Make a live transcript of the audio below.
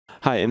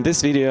Hi, in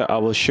this video I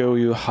will show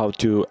you how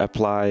to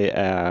apply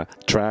a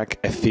track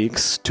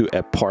FX to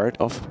a part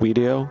of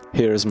video.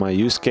 Here's my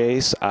use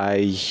case.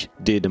 I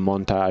did a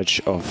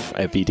montage of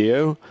a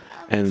video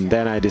and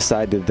then I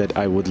decided that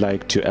I would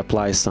like to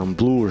apply some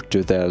blur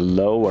to the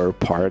lower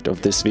part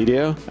of this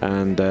video,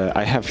 and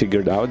I have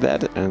figured out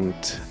that, and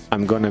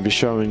I'm gonna be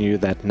showing you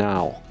that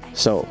now.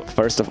 So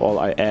first of all,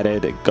 I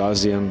added a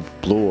Gaussian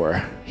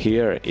blur.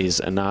 Here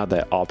is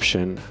another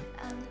option,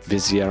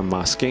 Bezier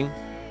masking.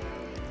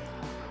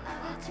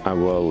 I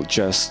will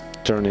just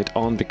turn it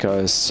on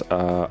because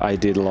I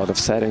did a lot of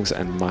settings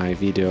and my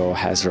video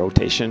has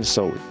rotation,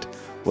 so it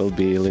will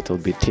be a little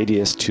bit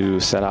tedious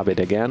to set up it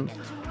again.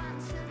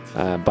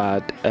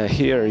 But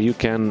here you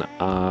can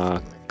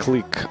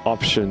click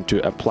option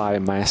to apply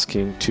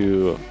masking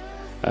to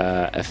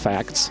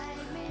effects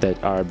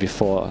that are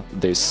before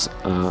this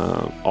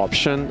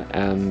option,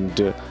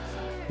 and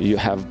you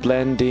have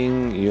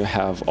blending, you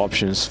have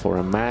options for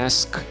a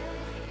mask,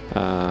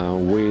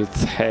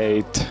 width,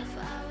 height.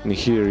 And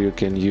here you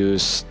can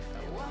use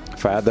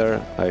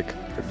feather, like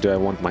do I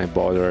want my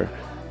border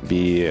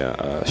be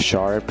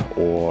sharp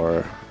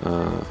or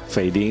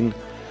fade in,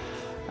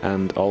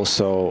 and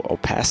also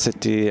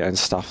opacity and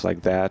stuff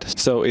like that.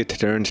 So it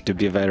turned to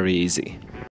be very easy.